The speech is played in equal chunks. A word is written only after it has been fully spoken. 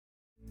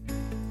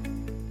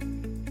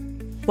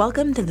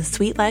Welcome to the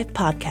Sweet Life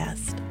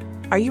Podcast.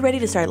 Are you ready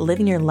to start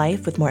living your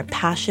life with more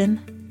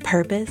passion,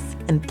 purpose,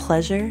 and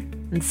pleasure?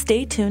 And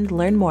stay tuned to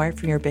learn more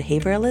from your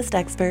behavioralist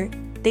expert,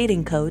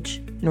 dating coach,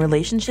 and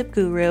relationship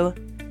guru,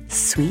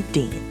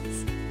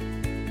 Sweetdeens.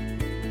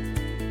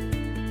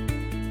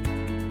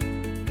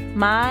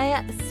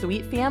 My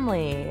sweet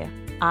family,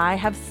 I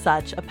have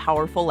such a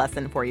powerful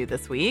lesson for you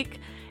this week.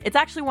 It's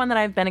actually one that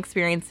I've been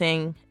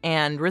experiencing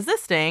and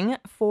resisting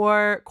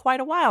for quite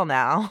a while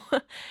now.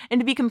 And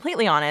to be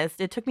completely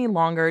honest, it took me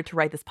longer to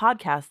write this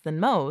podcast than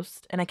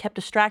most, and I kept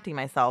distracting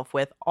myself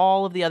with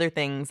all of the other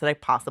things that I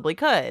possibly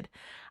could.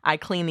 I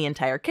cleaned the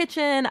entire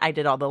kitchen, I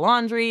did all the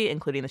laundry,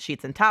 including the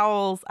sheets and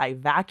towels, I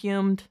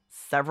vacuumed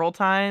several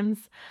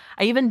times,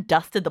 I even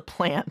dusted the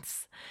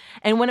plants.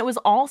 And when it was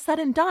all said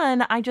and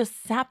done, I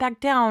just sat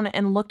back down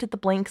and looked at the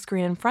blank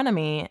screen in front of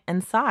me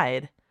and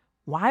sighed.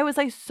 Why was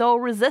I so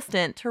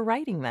resistant to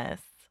writing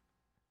this?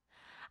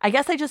 I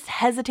guess I just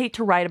hesitate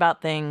to write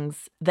about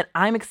things that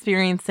I'm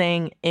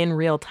experiencing in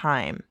real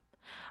time.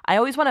 I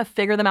always want to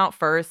figure them out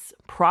first,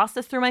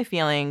 process through my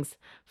feelings,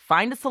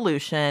 find a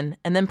solution,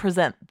 and then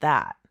present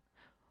that.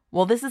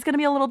 Well, this is going to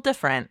be a little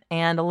different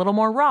and a little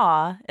more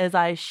raw as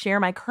I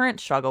share my current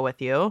struggle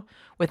with you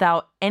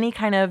without any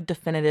kind of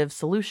definitive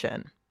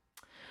solution.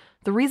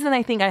 The reason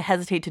I think I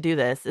hesitate to do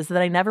this is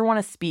that I never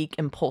want to speak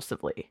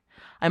impulsively.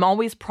 I'm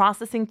always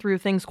processing through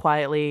things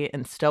quietly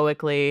and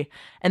stoically,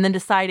 and then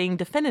deciding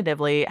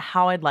definitively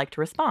how I'd like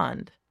to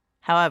respond.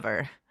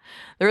 However,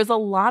 there is a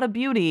lot of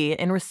beauty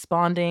in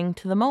responding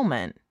to the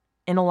moment,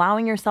 in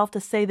allowing yourself to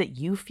say that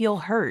you feel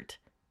hurt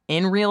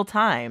in real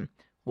time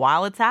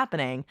while it's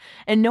happening,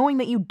 and knowing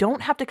that you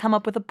don't have to come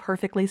up with a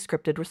perfectly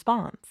scripted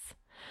response,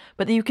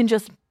 but that you can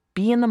just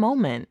be in the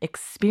moment,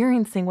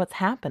 experiencing what's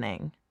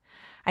happening.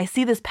 I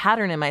see this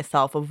pattern in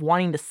myself of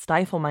wanting to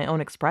stifle my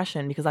own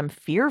expression because I'm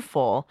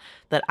fearful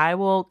that I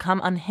will come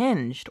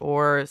unhinged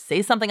or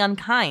say something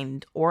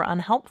unkind or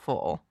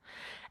unhelpful.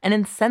 And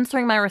in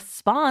censoring my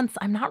response,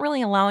 I'm not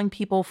really allowing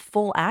people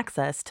full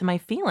access to my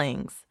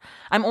feelings.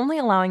 I'm only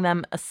allowing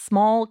them a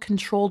small,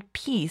 controlled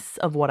piece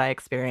of what I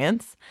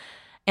experience,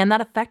 and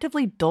that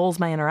effectively dulls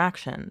my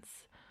interactions.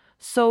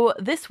 So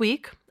this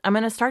week, I'm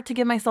going to start to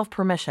give myself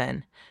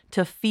permission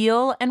to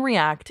feel and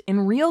react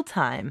in real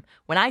time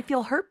when I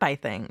feel hurt by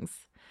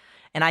things.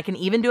 And I can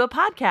even do a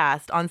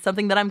podcast on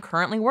something that I'm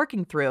currently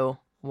working through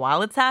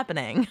while it's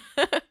happening.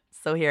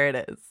 So here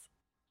it is.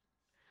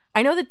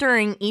 I know that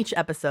during each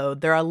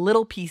episode, there are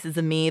little pieces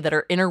of me that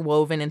are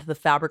interwoven into the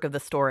fabric of the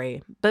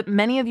story, but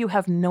many of you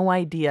have no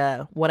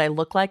idea what I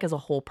look like as a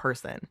whole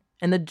person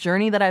and the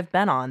journey that I've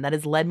been on that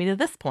has led me to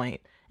this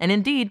point, and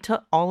indeed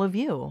to all of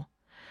you.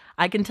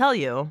 I can tell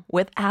you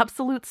with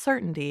absolute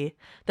certainty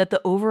that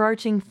the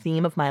overarching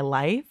theme of my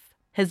life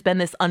has been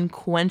this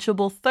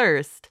unquenchable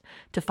thirst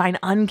to find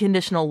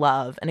unconditional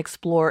love and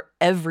explore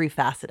every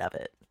facet of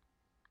it.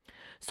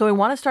 So I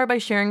want to start by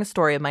sharing a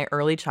story of my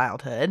early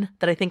childhood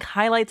that I think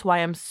highlights why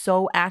I'm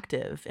so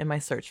active in my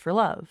search for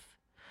love.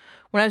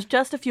 When I was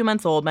just a few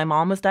months old, my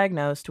mom was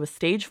diagnosed with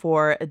stage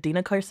 4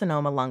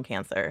 adenocarcinoma lung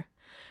cancer.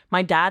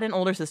 My dad and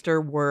older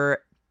sister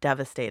were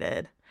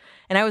devastated.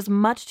 And I was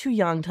much too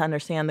young to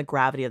understand the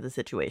gravity of the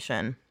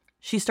situation.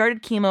 She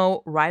started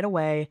chemo right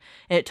away,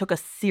 and it took a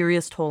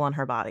serious toll on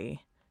her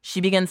body.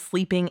 She began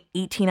sleeping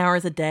 18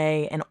 hours a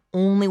day and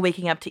only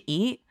waking up to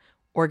eat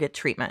or get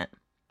treatment.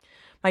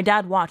 My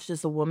dad watched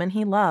as the woman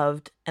he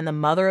loved and the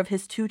mother of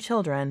his 2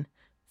 children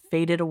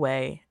faded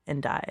away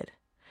and died.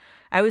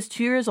 I was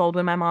 2 years old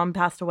when my mom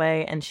passed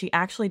away, and she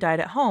actually died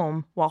at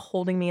home while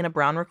holding me in a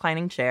brown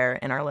reclining chair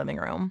in our living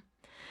room.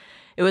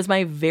 It was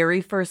my very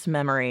first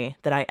memory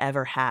that I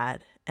ever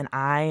had, and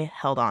I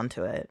held on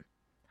to it.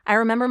 I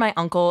remember my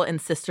uncle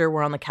and sister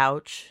were on the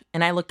couch,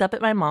 and I looked up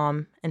at my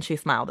mom, and she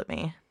smiled at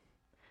me.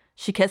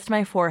 She kissed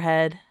my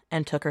forehead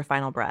and took her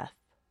final breath.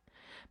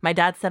 My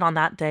dad said on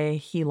that day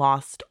he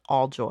lost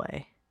all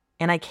joy,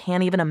 and I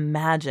can't even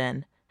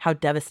imagine how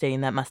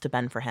devastating that must have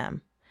been for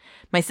him.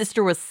 My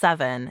sister was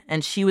 7,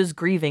 and she was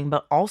grieving,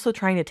 but also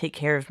trying to take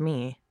care of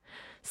me,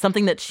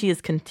 something that she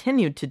has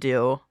continued to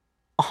do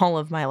all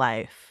of my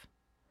life.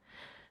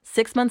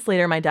 6 months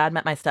later, my dad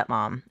met my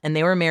stepmom, and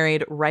they were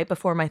married right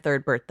before my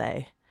 3rd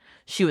birthday.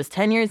 She was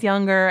 10 years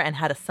younger and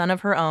had a son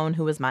of her own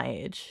who was my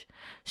age.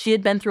 She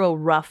had been through a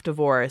rough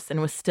divorce and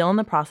was still in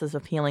the process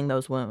of healing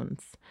those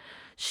wounds.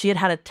 She had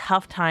had a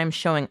tough time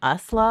showing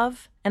us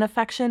love and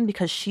affection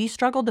because she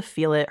struggled to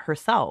feel it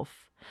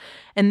herself.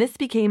 And this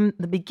became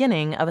the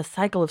beginning of a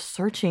cycle of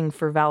searching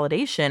for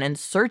validation and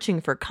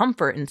searching for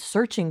comfort and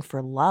searching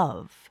for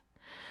love.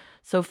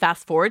 So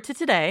fast forward to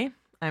today.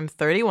 I'm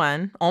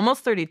 31,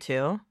 almost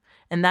 32,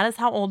 and that is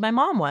how old my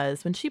mom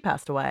was when she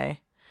passed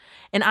away.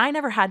 And I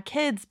never had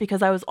kids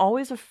because I was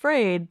always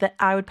afraid that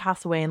I would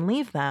pass away and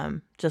leave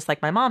them, just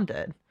like my mom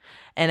did.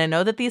 And I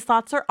know that these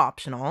thoughts are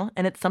optional,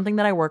 and it's something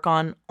that I work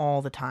on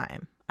all the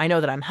time. I know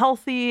that I'm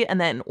healthy,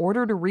 and that in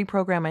order to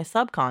reprogram my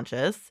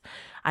subconscious,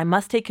 I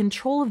must take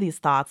control of these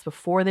thoughts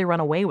before they run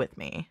away with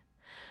me.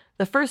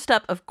 The first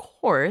step, of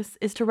course,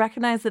 is to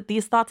recognize that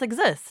these thoughts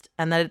exist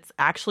and that it's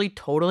actually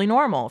totally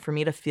normal for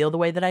me to feel the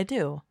way that I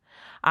do.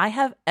 I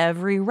have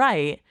every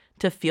right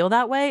to feel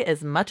that way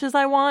as much as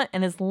I want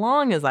and as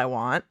long as I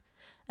want.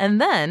 And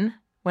then,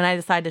 when I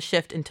decide to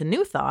shift into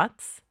new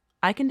thoughts,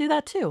 I can do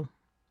that too.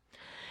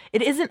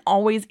 It isn't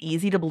always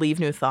easy to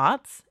believe new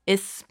thoughts,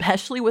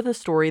 especially with a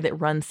story that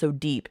runs so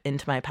deep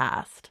into my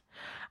past.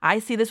 I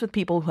see this with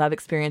people who have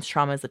experienced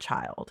trauma as a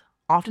child.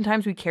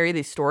 Oftentimes we carry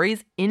these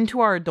stories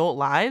into our adult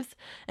lives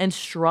and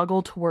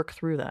struggle to work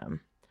through them.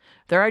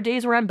 There are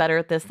days where I'm better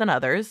at this than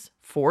others,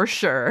 for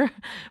sure,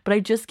 but I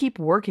just keep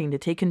working to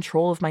take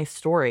control of my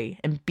story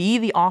and be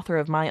the author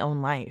of my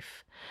own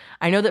life.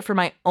 I know that for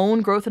my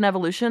own growth and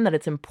evolution that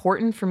it's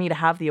important for me to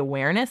have the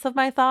awareness of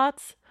my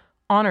thoughts,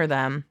 honor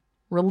them,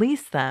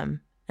 release them,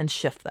 and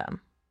shift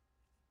them.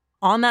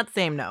 On that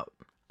same note,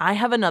 I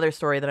have another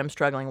story that I'm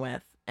struggling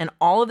with, and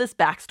all of this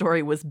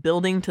backstory was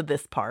building to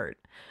this part.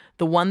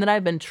 The one that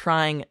I've been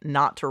trying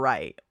not to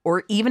write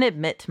or even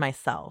admit to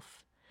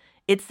myself.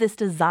 It's this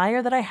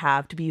desire that I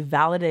have to be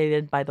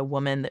validated by the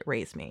woman that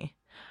raised me.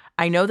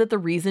 I know that the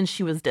reason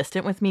she was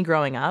distant with me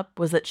growing up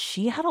was that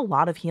she had a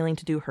lot of healing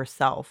to do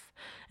herself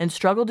and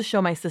struggled to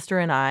show my sister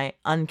and I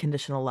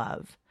unconditional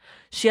love.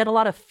 She had a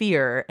lot of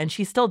fear, and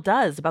she still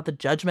does, about the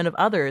judgment of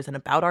others and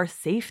about our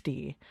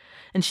safety.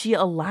 And she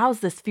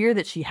allows this fear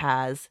that she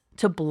has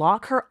to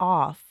block her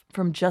off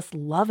from just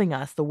loving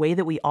us the way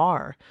that we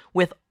are,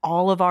 with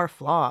all of our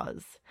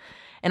flaws.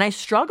 And I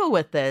struggle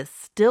with this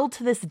still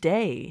to this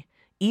day.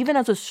 Even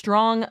as a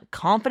strong,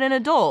 confident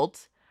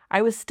adult,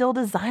 I was still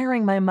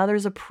desiring my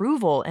mother's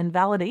approval and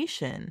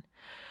validation.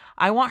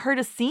 I want her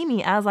to see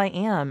me as I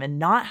am and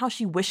not how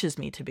she wishes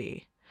me to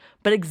be,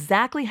 but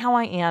exactly how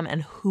I am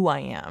and who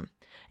I am.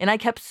 And I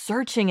kept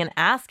searching and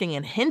asking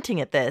and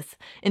hinting at this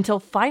until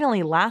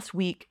finally last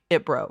week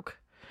it broke.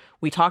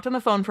 We talked on the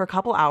phone for a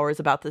couple hours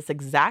about this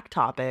exact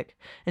topic,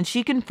 and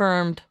she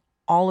confirmed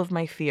all of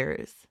my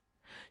fears.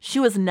 She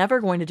was never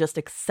going to just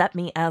accept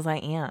me as I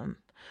am.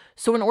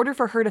 So in order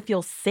for her to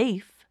feel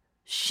safe,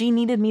 she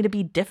needed me to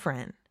be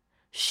different.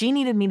 She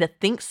needed me to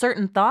think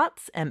certain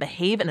thoughts and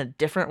behave in a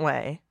different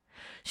way.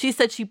 She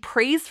said she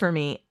prays for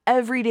me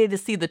every day to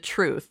see the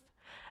truth,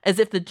 as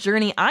if the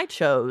journey I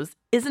chose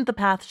isn't the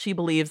path she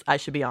believes I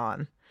should be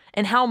on.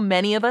 And how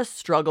many of us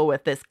struggle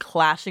with this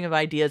clashing of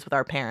ideas with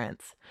our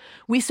parents.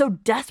 We so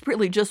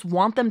desperately just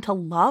want them to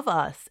love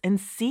us and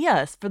see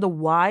us for the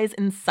wise,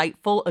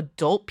 insightful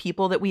adult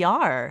people that we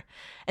are.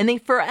 And they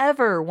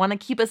forever want to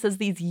keep us as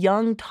these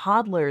young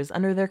toddlers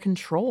under their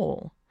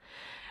control.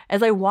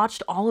 As I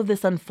watched all of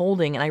this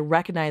unfolding and I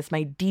recognized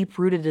my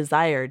deep-rooted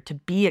desire to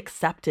be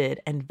accepted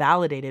and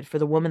validated for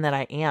the woman that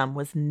I am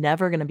was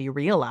never going to be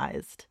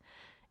realized.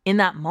 In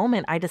that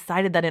moment, I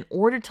decided that in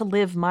order to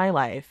live my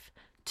life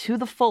to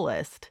the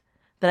fullest,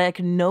 that I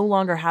could no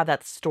longer have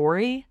that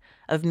story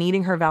of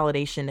needing her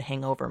validation to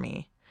hang over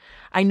me.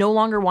 I no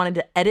longer wanted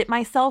to edit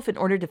myself in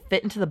order to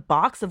fit into the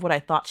box of what I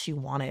thought she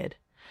wanted.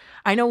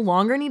 I no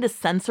longer need to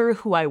censor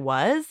who I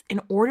was in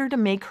order to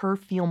make her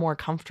feel more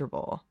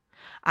comfortable.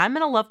 I'm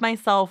going to love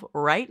myself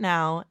right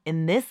now,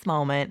 in this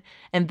moment,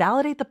 and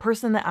validate the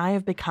person that I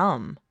have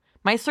become.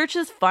 My search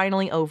is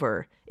finally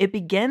over. It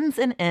begins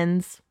and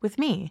ends with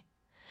me.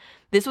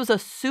 This was a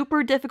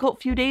super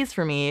difficult few days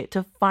for me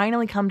to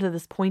finally come to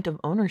this point of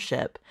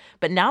ownership.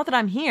 But now that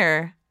I'm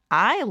here,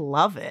 I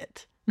love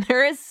it.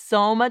 There is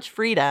so much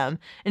freedom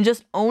in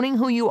just owning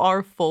who you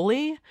are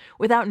fully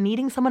without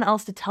needing someone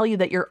else to tell you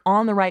that you're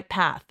on the right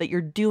path, that you're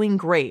doing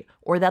great,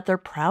 or that they're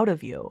proud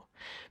of you.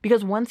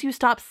 Because once you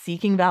stop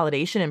seeking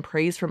validation and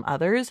praise from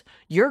others,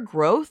 your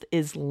growth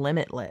is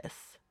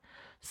limitless.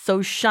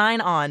 So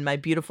shine on, my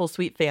beautiful,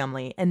 sweet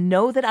family, and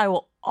know that I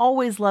will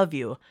always love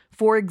you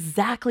for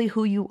exactly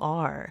who you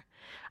are.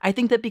 I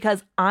think that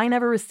because I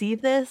never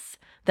received this,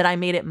 that I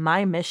made it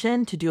my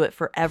mission to do it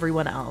for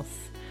everyone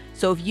else.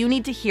 So if you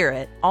need to hear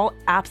it, I'll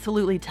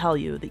absolutely tell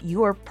you that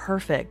you are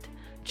perfect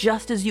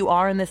just as you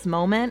are in this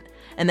moment,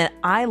 and that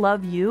I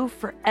love you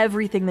for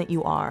everything that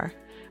you are.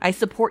 I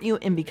support you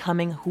in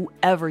becoming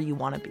whoever you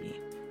want to be.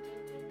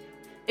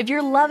 If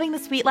you're loving the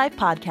Sweet Life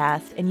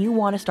podcast and you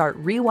want to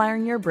start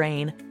rewiring your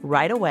brain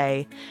right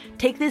away,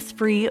 take this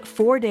free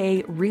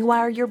 4-day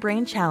Rewire Your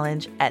Brain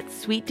challenge at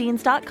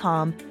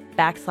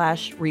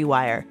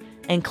sweetdeens.com/rewire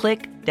and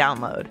click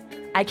download.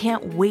 I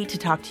can't wait to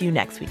talk to you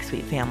next week,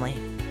 sweet family.